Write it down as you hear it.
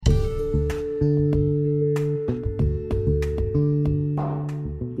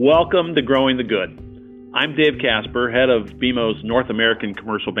Welcome to Growing the Good. I'm Dave Casper, head of BMO's North American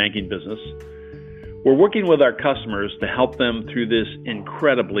commercial banking business. We're working with our customers to help them through this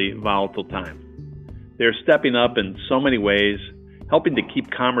incredibly volatile time. They're stepping up in so many ways, helping to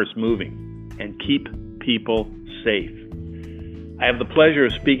keep commerce moving and keep people safe. I have the pleasure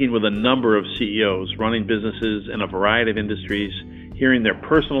of speaking with a number of CEOs running businesses in a variety of industries, hearing their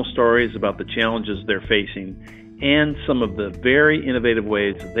personal stories about the challenges they're facing and some of the very innovative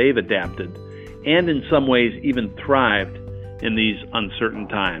ways they've adapted and in some ways even thrived in these uncertain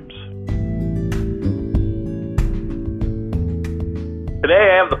times. Today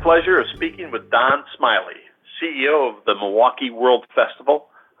I have the pleasure of speaking with Don Smiley, CEO of the Milwaukee World Festival,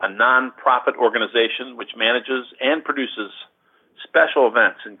 a non-profit organization which manages and produces special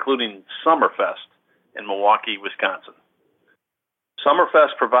events including Summerfest in Milwaukee, Wisconsin.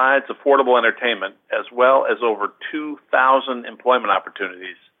 Summerfest provides affordable entertainment as well as over 2,000 employment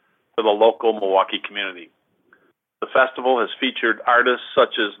opportunities for the local Milwaukee community. The festival has featured artists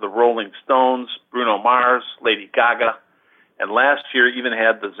such as the Rolling Stones, Bruno Mars, Lady Gaga, and last year even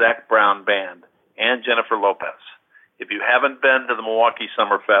had the Zac Brown Band and Jennifer Lopez. If you haven't been to the Milwaukee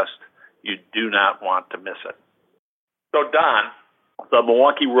Summerfest, you do not want to miss it. So Don, the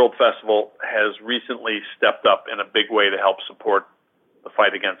Milwaukee World Festival has recently stepped up in a big way to help support the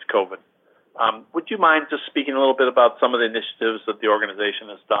fight against COVID. Would you mind just speaking a little bit about some of the initiatives that the organization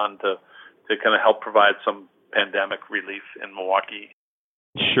has done to kind of help provide some pandemic relief in Milwaukee?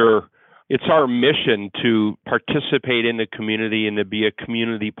 Sure. It's our mission to participate in the community and to be a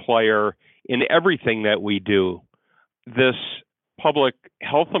community player in everything that we do. This public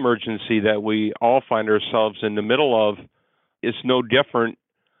health emergency that we all find ourselves in the middle of is no different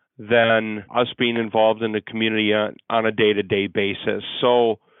than us being involved in the community on a day-to-day basis.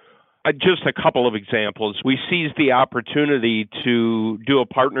 So just a couple of examples. We seized the opportunity to do a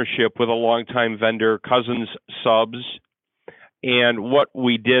partnership with a longtime vendor, Cousins Subs. And what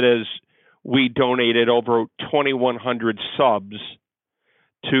we did is we donated over 2,100 subs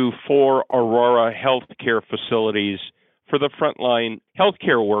to 4 Aurora healthcare facilities for the frontline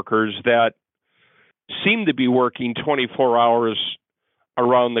healthcare workers that seem to be working 24 hours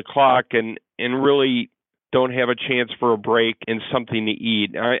around the clock and really don't have a chance for a break and something to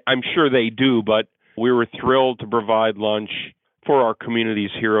eat. I'm sure they do, but we were thrilled to provide lunch for our community's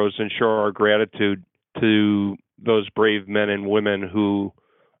heroes and show our gratitude to those brave men and women who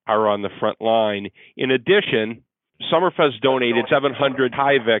are on the front line. In addition, Summerfest donated 700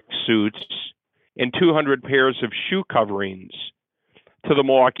 Tyvek suits and 200 pairs of shoe coverings to the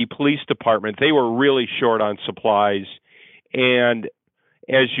Milwaukee Police Department. They were really short on supplies, and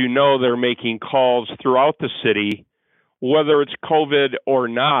as you know, they're making calls throughout the city. Whether it's COVID or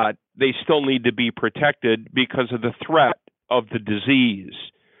not, they still need to be protected because of the threat of the disease.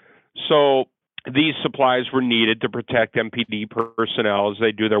 So these supplies were needed to protect MPD personnel as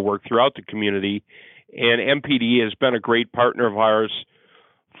they do their work throughout the community. And MPD has been a great partner of ours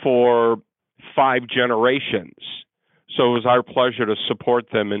for 5 generations. So it was our pleasure to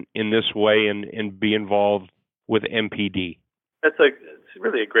support them in this way and be involved with MPD. It's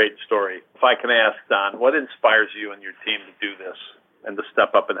really a great story. If I can ask, Don, what inspires you and your team to do this and to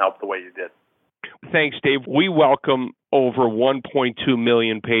step up and help the way you did? Thanks, Dave. We welcome over 1.2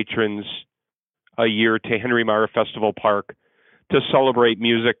 million patrons a year to Henry Meier Festival Park to celebrate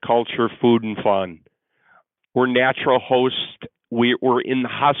music, culture, food, and fun. We're natural hosts. We're in the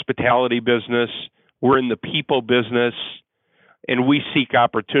hospitality business. We're in the people business, and we seek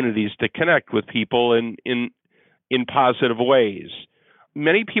opportunities to connect with people in positive ways.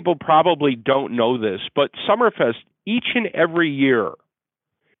 Many people probably don't know this, but Summerfest each and every year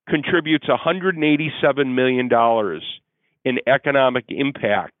contributes $187 million in economic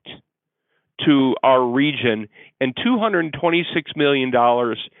impact to our region and $226 million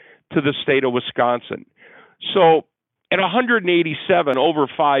to the state of Wisconsin. So at 187 over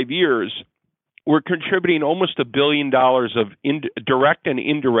 5 years, we're contributing almost $1 billion of direct and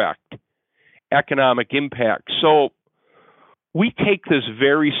indirect economic impact. So we take this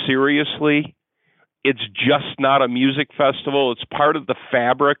very seriously. It's just not a music festival. It's part of the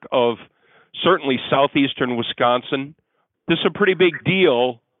fabric of certainly southeastern Wisconsin. This is a pretty big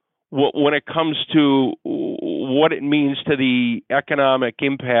deal when it comes to what it means to the economic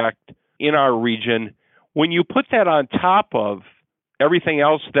impact in our region. When you put that on top of everything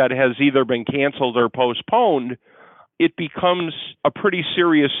else that has either been canceled or postponed, it becomes a pretty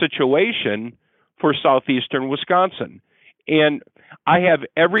serious situation for southeastern Wisconsin. And I have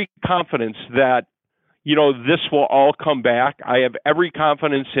every confidence that, this will all come back. I have every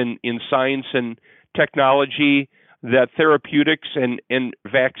confidence in science and technology that therapeutics and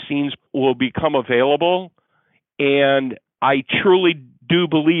vaccines will become available. And I truly do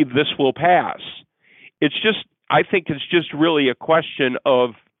believe this will pass. I think it's just really a question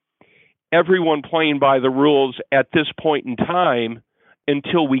of everyone playing by the rules at this point in time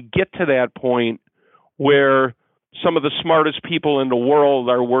until we get to that point where some of the smartest people in the world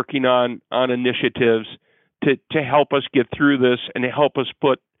are working on initiatives to help us get through this and to help us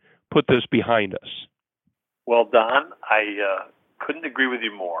put this behind us. Well, Don, I couldn't agree with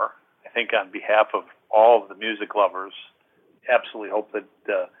you more. I think on behalf of all of the music lovers, absolutely hope that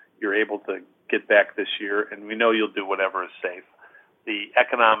you're able to get back this year, and we know you'll do whatever is safe. The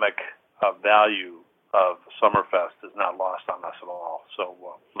economic value of Summerfest is not lost on us at all. So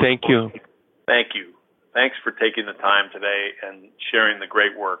thank you. Thank you. Thanks for taking the time today and sharing the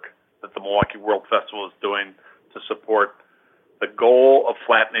great work that the Milwaukee World Festival is doing to support the goal of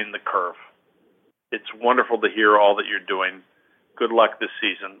flattening the curve. It's wonderful to hear all that you're doing. Good luck this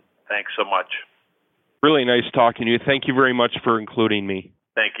season. Thanks so much. Really nice talking to you. Thank you very much for including me.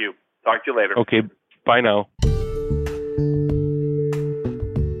 Thank you. Talk to you later. Okay. Bye now.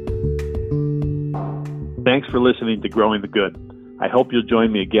 Thanks for listening to Growing the Good. I hope you'll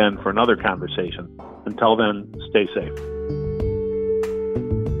join me again for another conversation. Until then, stay safe.